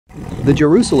The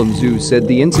Jerusalem Zoo said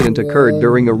the incident occurred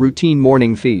during a routine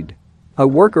morning feed. A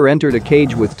worker entered a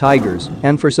cage with tigers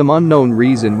and for some unknown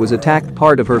reason was attacked.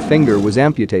 Part of her finger was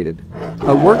amputated.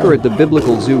 A worker at the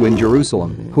Biblical Zoo in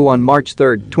Jerusalem, who on March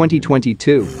 3,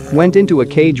 2022, went into a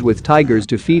cage with tigers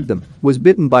to feed them, was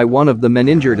bitten by one of the men,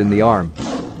 injured in the arm.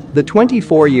 The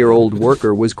 24-year-old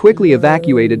worker was quickly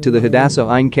evacuated to the Hadassah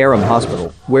Ein Kerem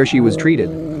hospital, where she was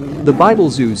treated. The Bible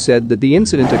Zoo said that the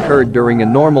incident occurred during a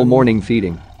normal morning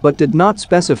feeding, but did not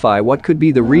specify what could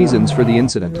be the reasons for the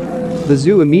incident. The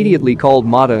zoo immediately called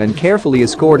MADA and carefully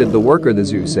escorted the worker, the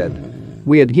zoo said.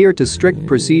 "We adhere to strict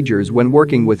procedures when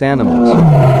working with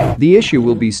animals. The issue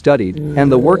will be studied,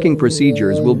 and the working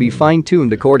procedures will be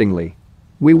fine-tuned accordingly.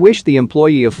 We wish the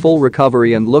employee a full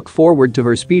recovery and look forward to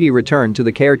her speedy return to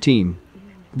the care team."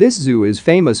 This zoo is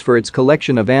famous for its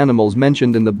collection of animals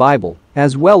mentioned in the Bible,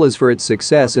 as well as for its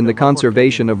success in the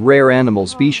conservation of rare animal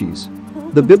species.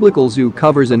 The Biblical Zoo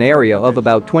covers an area of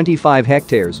about 25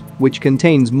 hectares, which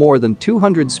contains more than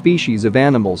 200 species of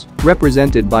animals,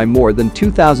 represented by more than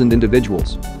 2,000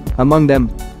 individuals. Among them,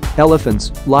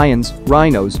 elephants, lions,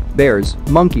 rhinos, bears,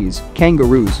 monkeys,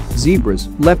 kangaroos, zebras,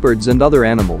 leopards and other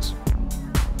animals.